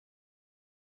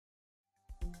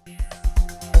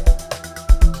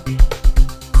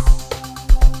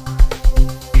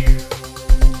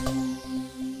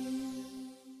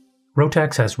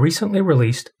ROTAX has recently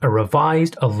released a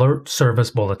revised alert service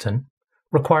bulletin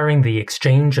requiring the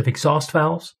exchange of exhaust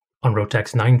valves on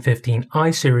ROTAX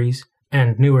 915i series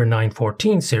and newer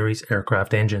 914 series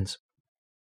aircraft engines.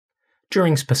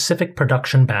 During specific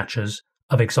production batches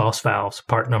of exhaust valves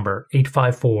part number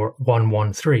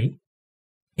 854113,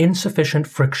 insufficient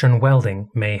friction welding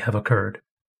may have occurred.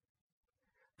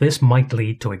 This might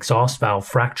lead to exhaust valve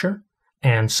fracture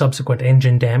and subsequent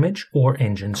engine damage or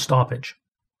engine stoppage.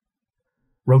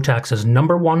 ROTAX's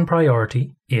number one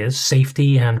priority is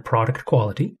safety and product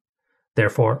quality.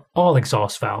 Therefore, all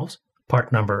exhaust valves,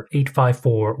 part number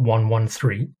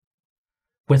 854113,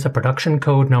 with a production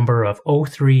code number of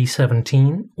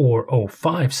 0317 or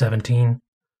 0517,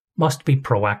 must be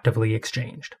proactively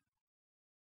exchanged.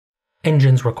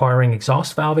 Engines requiring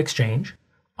exhaust valve exchange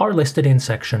are listed in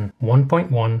section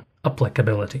 1.1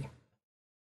 Applicability.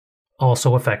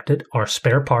 Also affected are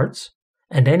spare parts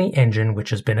and any engine which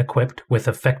has been equipped with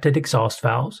affected exhaust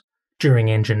valves during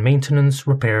engine maintenance,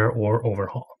 repair, or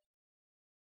overhaul.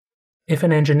 If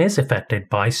an engine is affected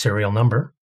by serial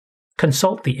number,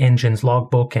 consult the engine's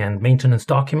logbook and maintenance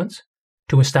documents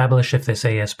to establish if this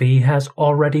ASB has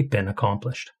already been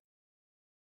accomplished.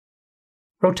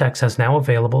 ROTAX has now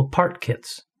available part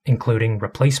kits, including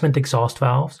replacement exhaust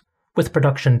valves with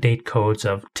production date codes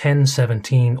of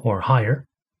 1017 or higher,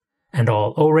 and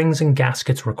all O-rings and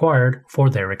gaskets required for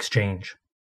their exchange.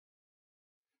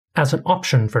 As an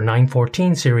option for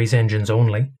 914 series engines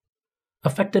only,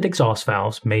 affected exhaust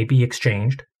valves may be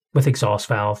exchanged with exhaust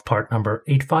valve part number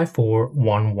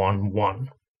 854111.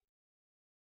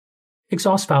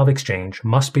 Exhaust valve exchange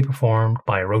must be performed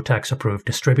by a ROTAX-approved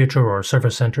distributor or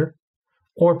service center,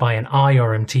 or by an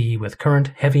IRMT with current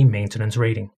heavy maintenance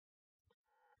rating.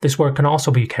 This work can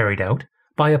also be carried out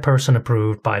by a person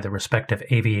approved by the respective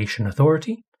aviation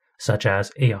authority, such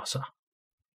as EASA.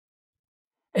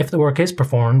 If the work is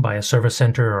performed by a service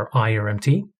center or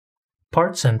IRMT,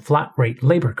 parts and flat rate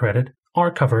labor credit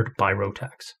are covered by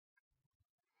ROTAX.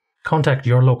 Contact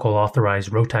your local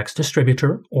authorized ROTAX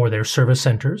distributor or their service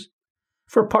centers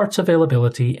for parts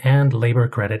availability and labor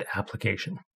credit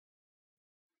application.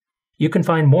 You can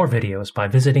find more videos by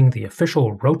visiting the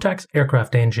official ROTAX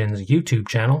Aircraft Engines YouTube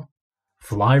channel,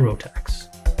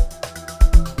 flyrotax.